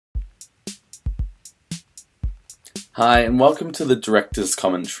Hi, and welcome to the director's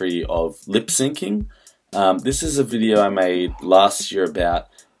commentary of lip syncing. This is a video I made last year about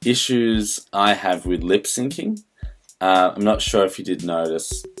issues I have with lip syncing. I'm not sure if you did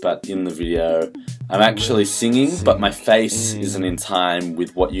notice, but in the video I'm actually singing, but my face isn't in time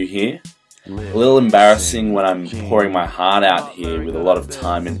with what you hear. A little embarrassing when I'm pouring my heart out here with a lot of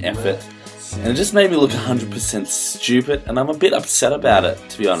time and effort, and it just made me look 100% stupid, and I'm a bit upset about it,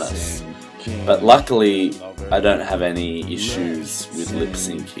 to be honest. But luckily, I don't have any issues with lip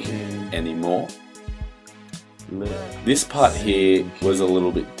syncing anymore. This part here was a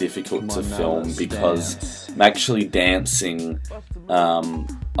little bit difficult to film because I'm actually dancing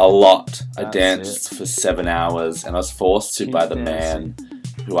a lot. I danced for 7 hours and I was forced to by the man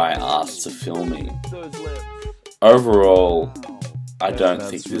who I asked to film me. Overall, I don't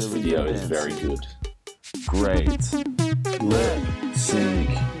think this video is very good. Great. Lip sync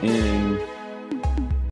in.